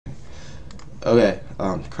Okay,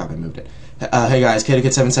 crap, I moved it. Hey guys,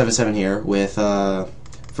 KidKid777 here with,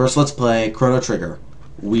 first let's play Chrono Trigger.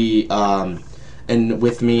 And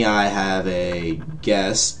with me I have a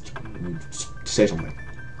guest. Say something.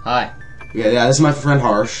 Hi. Yeah, this is my friend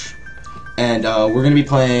Harsh. And, we're gonna be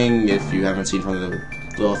playing, if you haven't seen from the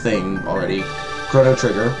little thing already, Chrono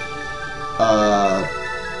Trigger.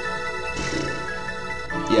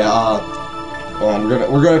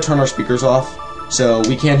 We're gonna turn our speakers off, so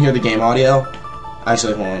we can't hear the game audio.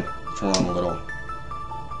 Actually, hold on, turn on a little.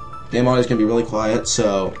 Game audio is gonna be really quiet,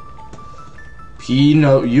 so you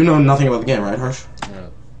know nothing about the game, right, Harsh?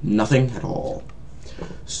 No. Nothing at all.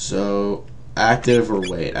 So active or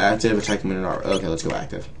wait, active. Attack minute hour. Okay, let's go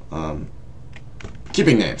active.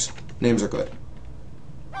 Keeping names. Names are good.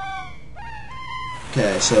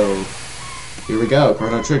 Okay, so here we go.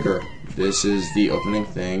 Chrono Trigger. This is the opening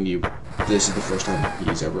thing. This is the first time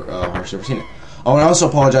Harsh ever seen it. Oh, and I also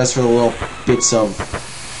apologize for the little bits of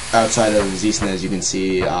outside of ZSNES, as you can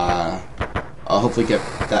see. I'll hopefully get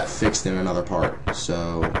that fixed in another part.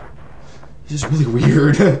 So it's just really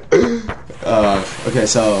weird. Okay,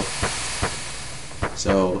 so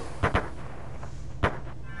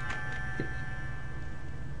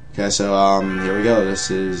here we go. This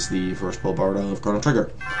is the first full part of Chrono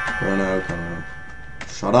Trigger. Chrono.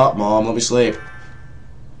 Shut up, Mom. Let me sleep.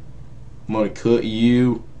 I'm gonna cut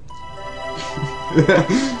you. Sleep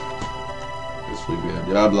good.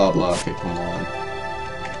 Blah blah blah. Okay, come on.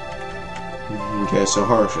 Okay, so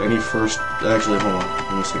Harsh, actually, hold on.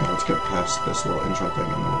 Let me see. Let's get past this little intro thing,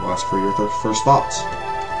 and then we'll ask for your first thoughts.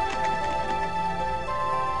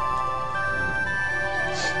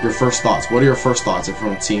 Your first thoughts. What are your first thoughts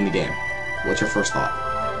from seeing the game? What's your first thought?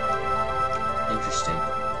 Interesting.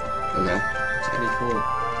 Okay. It's pretty cool.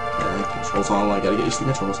 Okay, controls on. I gotta get used to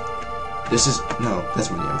the controls. This is that's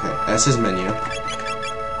menu. Okay, S is menu.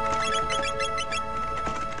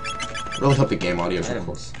 I really hope the game audio is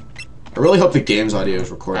recording. I really hope the game's audio is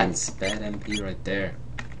recording. That's bad MP right there.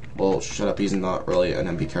 Well, shut up. He's not really an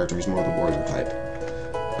MP character. He's more the warrior type.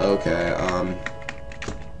 Okay.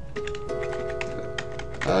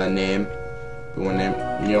 Name. We want name.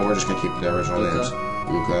 You know, we're just gonna keep the original names.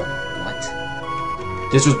 Luca.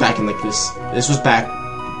 What? This was back in like this. This was back.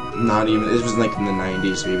 Not even. This was like in the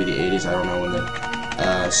 90s, maybe the 80s. I don't know when they.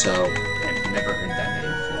 So. I've never heard that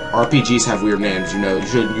name before. RPGs have weird names. You know.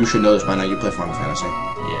 You should know this by now. You play Final Fantasy.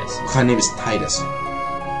 Yes. What kind of name is Titus?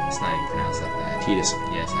 It's not even pronounced like that. Titus.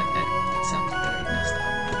 Yes, that sounds very messed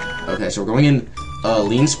up. Okay, so we're going in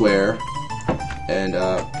lean square, and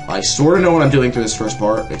I sort of know what I'm doing through this first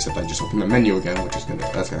part, except I just opened the menu again, that's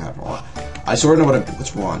gonna happen a lot. I sort of know what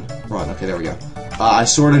let's run. Okay, there we go. I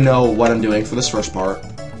sort of know what I'm doing for this first part,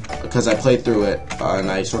 because I played through it,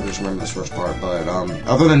 and I sort of just remember this first part, but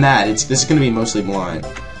other than that, this is gonna be mostly blind.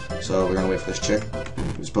 So we're gonna wait for this chick,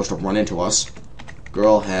 who's supposed to run into us.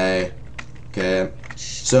 Girl, hey. Okay.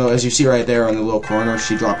 So, as you see right there on the little corner,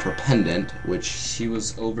 she dropped her pendant, which... She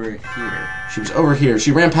was over here. She was over here.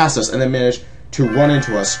 She ran past us and then managed to run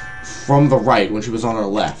into us from the right when she was on our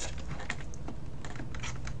left.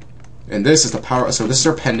 And this is the power... So, this is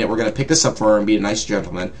her pendant. We're going to pick this up for her and be a nice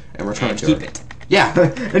gentleman and return it to her. Keep it. Yeah,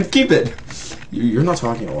 and keep it. You're not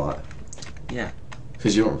talking a lot. Yeah.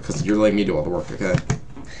 Because you're letting me do all the work, okay?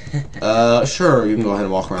 Sure, you can go ahead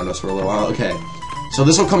and walk around us for a little while. Okay. So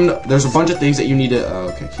this will come. There's a bunch of things that you need to.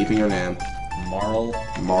 Okay, keeping your name. Marl.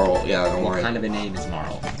 Yeah, don't worry. What kind of a name is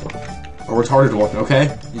Marl? A retarded one.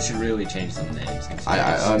 Okay. You should really change some names.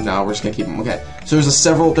 No, we're just gonna keep them. Okay. So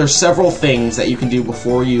there's several things that you can do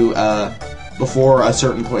before you before a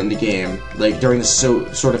certain point in the game, like during the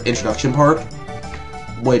sort of introduction part,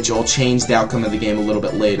 which will change the outcome of the game a little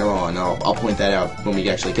bit later on. I'll point that out when we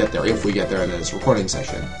actually get there, if we get there in this recording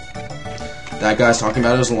session. That guy's talking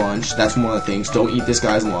about his lunch. That's one of the things. Don't eat this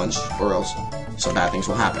guy's lunch, or else some bad things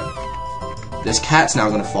will happen. This cat's now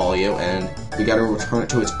going to follow you, and we got to return it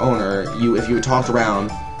to its owner. If you had talked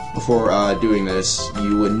around before doing this,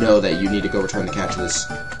 you would know that you need to go return the cat to this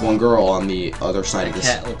one girl on the other side of this.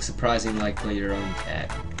 The cat looks surprisingly like your own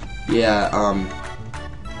cat. Yeah.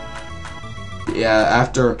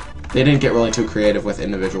 After they didn't get really too creative with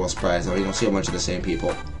individual sprites. I mean, you'll see a bunch of the same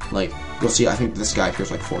people. Like, you'll see, I think this guy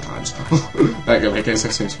appears like 4 times. Back in like a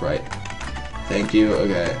same sprite. Thank you,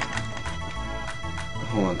 okay.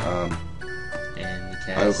 Hold on, And the cat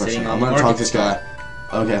I have a is question. sitting I'm on gonna the talk to this guy.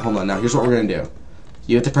 Okay, hold on, now here's what we're gonna do.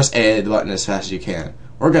 You have to press A, the button, as fast as you can.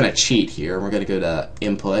 We're gonna cheat here. We're gonna go to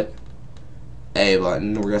Input, A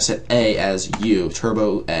button. We're gonna set A as U,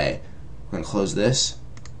 Turbo A. We're gonna close this,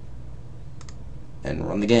 and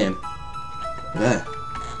run the game. Okay.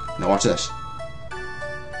 Now watch this.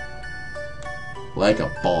 Like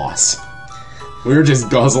a boss. We were just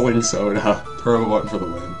guzzling soda. Turbo button for the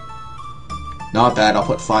win. Not bad. I'll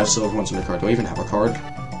put 5 silver ones in your card. Do I even have a card?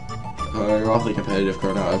 You're awfully competitive,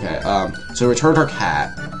 Chrono. Okay. So we returned our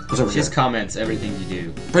cat. What's over She here? just comments everything you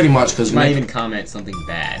do. Pretty much, because She might even comment something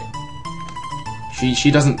bad.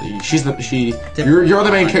 She doesn't. She's the she. Typical You're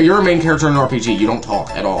the main. blonde. You're a main character in an RPG. You don't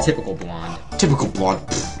talk at all. Typical blonde. Typical blonde.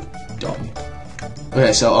 Pfft, dumb.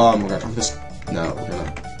 Okay, so we're gonna talk to this. No, we're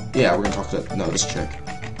gonna. Yeah, we're gonna talk to this chick.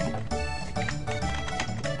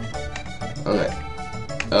 Okay.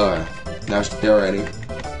 Okay. Now they're ready.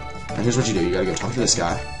 And here's what you do. You gotta go talk to this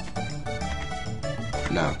guy.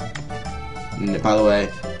 No. By the way,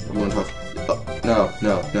 we're gonna talk. Oh, no.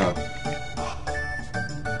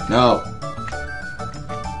 No.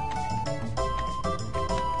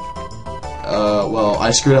 Well,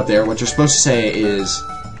 I screwed up there. What you're supposed to say is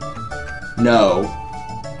no.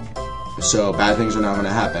 So bad things are not going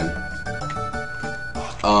to happen.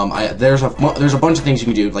 There's a bunch of things you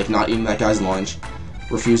can do, like not eating that guy's lunch,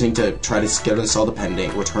 refusing to try to get her to sell the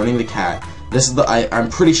pendant, returning the cat. This is I'm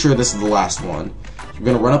pretty sure this is the last one. You're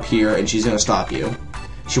gonna run up here, and she's gonna stop you.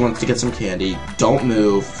 She wants to get some candy. Don't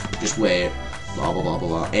move. Just wait. Blah blah blah blah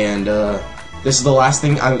blah. And this is the last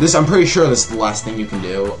thing. I'm pretty sure this is the last thing you can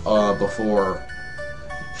do before.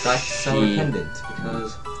 Try to sell a pendant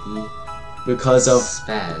Because of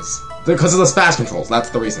spaz. Because of the spaz controls. That's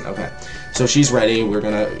the reason. Okay. So she's ready. We're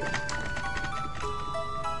gonna.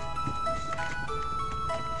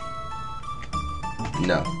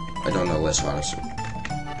 No, I don't know Liz honestly.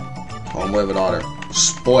 Homeboy of a daughter.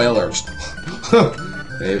 Spoilers.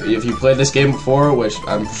 If you played this game before, which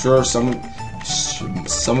I'm sure some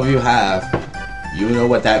of you have, you know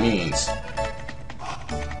what that means.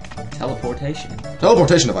 Teleportation.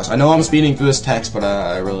 Teleportation device. I know I'm speeding through this text, but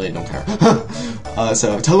I really don't care.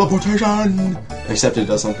 So, teleportation! Except it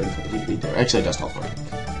does something completely different. Actually, it does teleport.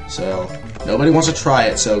 So, nobody wants to try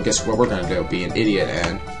it, so guess what we're gonna do? Be an idiot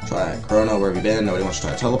and try it. Chrono, where have you been? Nobody wants to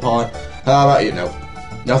try a telepod. How about you? No.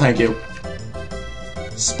 No, thank you.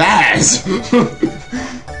 Spaz!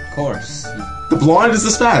 Of course. The blonde is the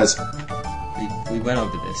spaz. We went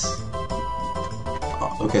over this.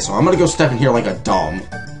 Okay, so I'm gonna go step in here like a dumb.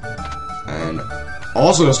 And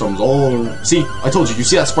also this one's all. See, I told you, you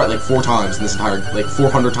see that sprite like 4 times in this entire, like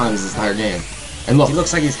 400 times in this entire game. And look, He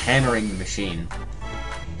looks like he's hammering the machine.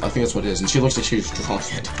 I think that's what it is, and she looks like she's drunk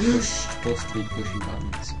it. Supposed to be pushing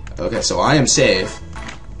buttons. Okay, so I am safe.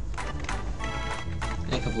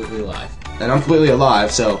 And completely alive. And I'm completely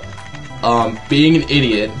alive, so, being an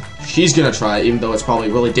idiot, she's gonna try, even though it's probably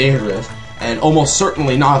really dangerous, and almost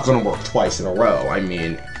certainly not gonna work twice in a row. I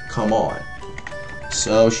mean, come on.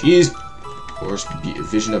 So she's, of course,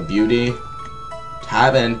 Vision of Beauty,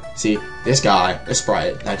 Tavin. See, this guy, this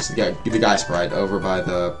sprite, that's the guy sprite over by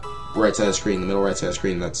the right side of the screen, the middle right side of the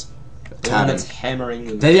screen. That's The one Tavin. that's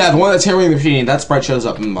hammering the Yeah, the one that's hammering the machine. That sprite shows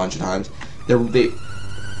up a bunch of times. They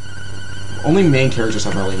only main characters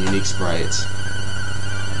have really unique sprites.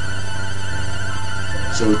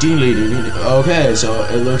 So, okay, so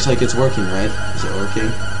it looks like it's working, right? Is it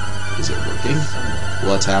working? Is it working?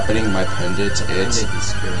 What's happening? My pendant, it's... It's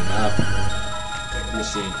screwing up.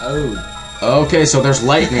 Machine. Oh. Okay, so there's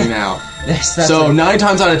lightning now. That's So, like 9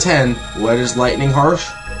 times out of 10, what is lightning harsh?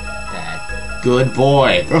 bad. Good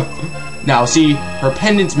boy. Now, see, her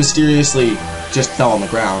pendants mysteriously just fell on the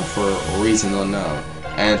ground for a reason unknown.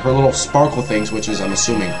 And her little sparkle things, which is, I'm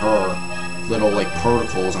assuming, her little, like,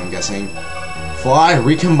 particles, I'm guessing, fly,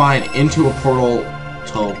 recombine into a portal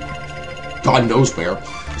to God knows where.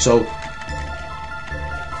 So,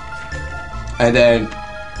 and then,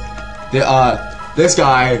 this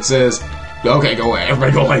guy says, okay, go away,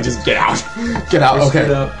 everybody go away, just get out. Get out, Just okay.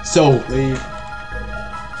 get up. So, Leave.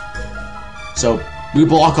 so, we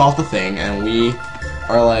block off the thing, and we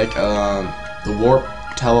are like, the warp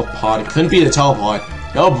telepod. It couldn't be the telepod.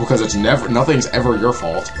 No, because it's nothing's ever your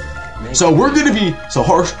fault. Maybe. So we're gonna be, so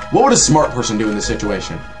Harsh, what would a smart person do in this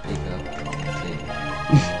situation? Pick up.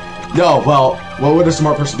 No, well, what would a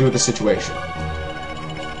smart person do in this situation?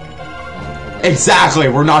 Exactly,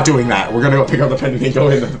 we're not doing that. We're gonna go pick up the pendant and go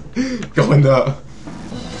in the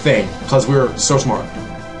thing, because we're so smart.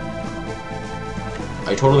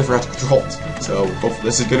 I totally forgot to control it, so hopefully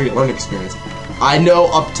this is gonna be a learning experience. I know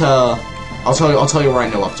up to, I'll tell you where I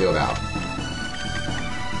know up to about.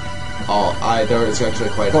 There is actually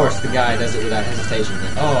quite. Of course, the guy does it without hesitation.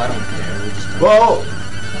 Like, oh, I don't care. We just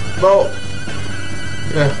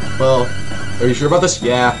Yeah, well, are you sure about this?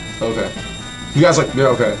 Yeah, okay. You guys like, yeah,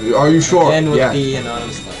 okay. Are you sure? Again with yeah. the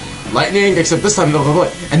anonymous lightning. Lightning, except this time,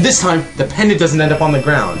 and this time, the pendant doesn't end up on the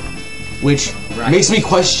ground. Which makes me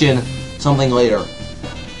question something later.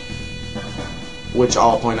 Which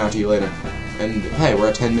I'll point out to you later. And hey, we're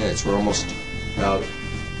at 10 minutes. We're almost about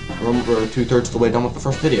we're 2/3 of the way done with the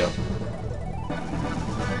first video.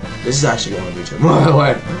 This is actually going to be too.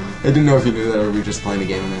 I didn't know if you knew that, or we were just playing a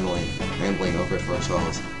game and rambling over it for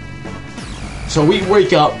ourselves. So we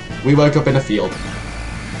wake up in a field,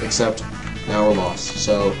 except now we're lost.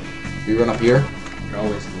 So we run up here. You're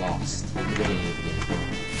always lost at the beginning of the game.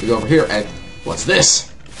 We go over here, and what's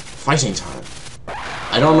this? Fighting time.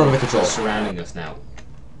 I don't remember the controls. Surrounding us now.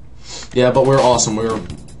 Yeah, but we're awesome. We're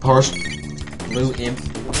Harsh. Blue imp.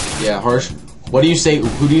 Yeah, Harsh. What do you say?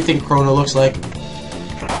 Who do you think Chrono looks like?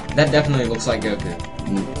 That definitely looks like Goku.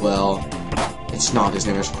 Well, it's not. His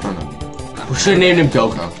name is Chrono. We should have named him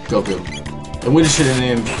Goku. And we just should have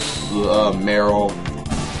named Meryl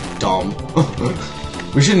Dumb.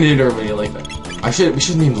 We should have named everybody like that. We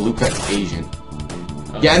should have named Luca Asian.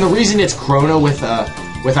 Yeah, and the reason it's Chrono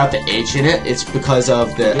without the H in it, it's because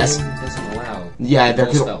of the S. Doesn't allow. Yeah,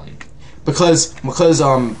 they're spelling. because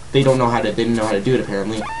they didn't know how to do it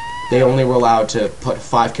apparently. They only were allowed to put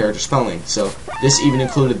 5-character spelling, so this even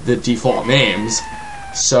included the default names.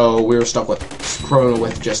 So we were stuck with Chrono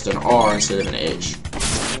with just an R instead of an H,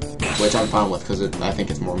 which I'm fine with because I think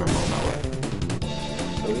it's more memorable that way.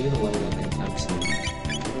 So we're gonna level up anytime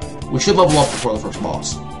soon. We should level up before the first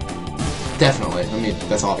boss. Definitely. I mean,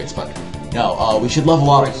 that's obvious, but no. We should level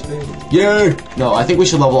up. Yeah. No, I think we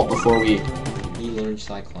should level up before we. He learned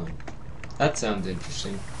Cyclone. That sounds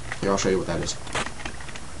interesting. Here, I'll show you what that is.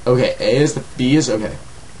 Okay, A is the B is okay.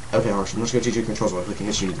 Okay, Harsh, I'm just gonna teach you controls by clicking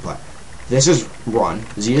history to play. This is run,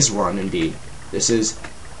 Z is run, and B. This is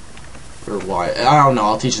or Y. I don't know.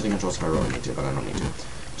 I'll teach you the controls if I really need to, but I don't need to.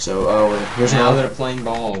 So, here's now another. they're playing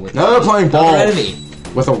ball with. Now they're playing ball enemy.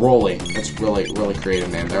 with a rolly. That's really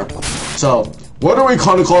creative name there. So, what are we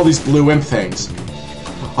gonna call these blue imp things?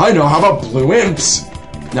 I know. How about blue imps?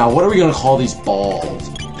 Now, what are we gonna call these balls?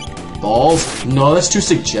 Balls? No, that's too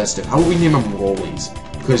suggestive. How about we name them rollies?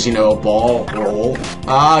 Because, you know, ball, roll.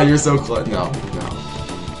 Ah, you're so close. No.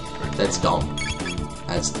 That's dumb.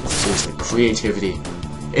 That's seriously creativity.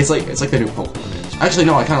 It's like the new Pokemon names. Actually,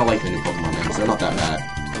 no, I kind of like the new Pokemon names. They're not that bad.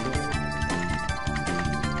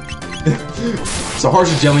 So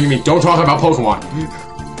Harsh is yelling at me, don't talk about Pokemon!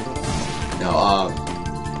 No,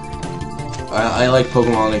 I like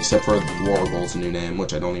Pokemon except for Wargle's new name,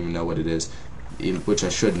 which I don't even know what it is. Which I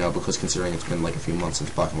should know, because considering it's been like a few months since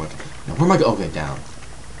Black and White. Now, where am I going? Okay, down.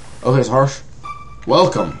 Okay, so Harsh,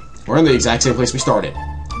 welcome. We're in the exact same place we started.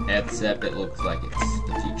 Except it looks like it's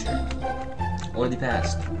the future. Or the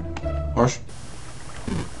past. Harsh?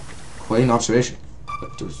 Quite an observation.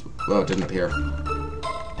 Well, it didn't appear.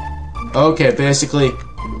 Okay, basically,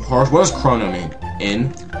 Harsh, what does Chrono mean?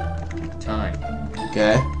 In? Time.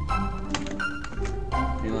 Okay.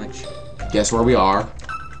 Pretty much. Guess where we are?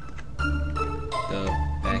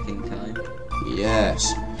 Back in time?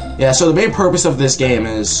 Yes. Yeah, so the main purpose of this game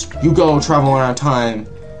is you go travel around time.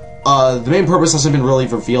 The main purpose hasn't been really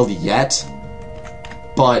revealed yet,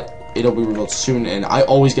 but it'll be revealed soon, and I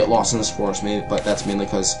always get lost in this forest, but that's mainly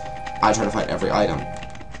because I try to find every item.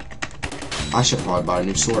 I should probably buy a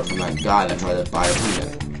new sword from that guy that tried to buy a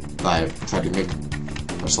pendant. I tried to make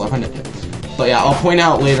a slap pendant. But yeah, I'll point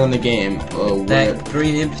out later in the game. That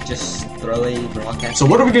green imp just throw a rock at So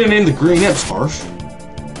what are we gonna name the green imps, Harsh?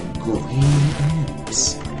 Green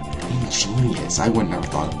imps. Ingenious. I wouldn't have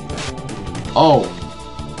thought of that. Oh,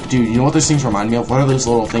 dude, you know what those things remind me of? What are those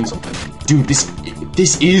little things? Dude,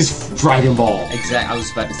 this is Dragon Ball. Exactly. I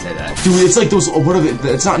was about to say that. Dude, it's like those. What are they?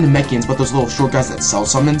 It's not Namekians, but those little short guys that sell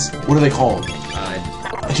summons. What are they called?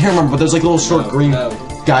 I can't remember, but there's like little short green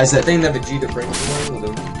guys that. The thing that Vegeta brings along with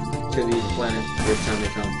him to the planet every time they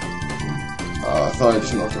come. I thought I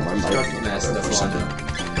just knocked on my mic. That's all I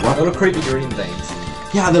know. What? Little creepy green things.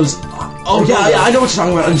 Yeah, those. Oh yeah, I know what you're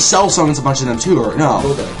talking about. And Cell summons a bunch of them too, or no?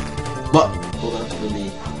 What?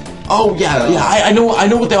 Oh yeah, I know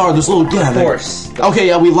what they are. Those little Of course. Okay,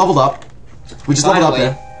 yeah, we leveled up. We just leveled up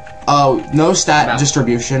there. Oh, no stat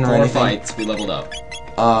distribution or anything. 4 fights, we leveled up.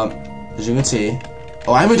 As you can see.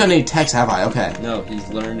 Oh, I haven't done any text, have I? Okay. No, he's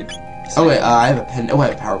learned. Oh wait, I have a pen. Oh, I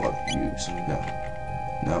have a power glove. Use.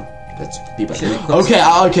 No. That's people.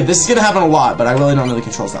 Okay, this is gonna happen a lot, but I really don't know the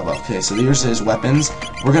controls that well. Okay, so here's his weapons.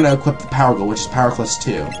 We're gonna equip the power glove, which is power plus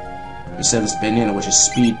 2. Instead of this banana, which is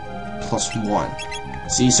speed plus 1.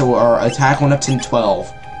 See, so our attack went up to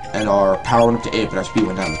 12, and our power went up to 8, but our speed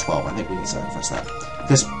went down to 12. I think we can sacrifice that.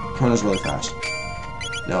 Because Chrono's really fast.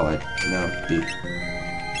 No, B.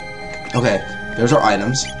 Okay, there's our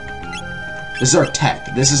items. This is our tech.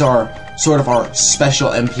 This is our, sort of our special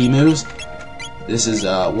MP moves. This is,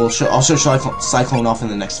 I'll show Cyclone off in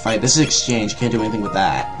the next fight. This is exchange, can't do anything with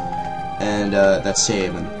that. and that's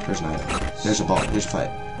save, and there's an item. There's a ball. There's a fight.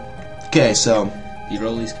 Okay, so The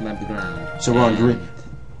rollies come out the ground. we're on green.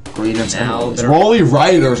 Green and Now they're- Rolly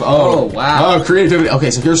Riders. Oh, wow. Oh, creativity.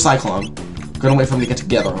 Okay, so here's Cyclone. Gonna wait for them to get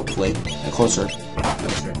together, hopefully, and closer.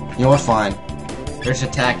 You know what? Fine. There's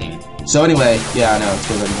attacking. So anyway, yeah, I know it's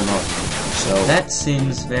good. So That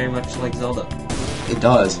seems very much like Zelda. it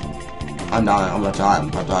does. I'm dying. I'm about to die. I'm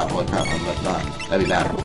about to die. Holy crap! I'm about to die. That'd be bad.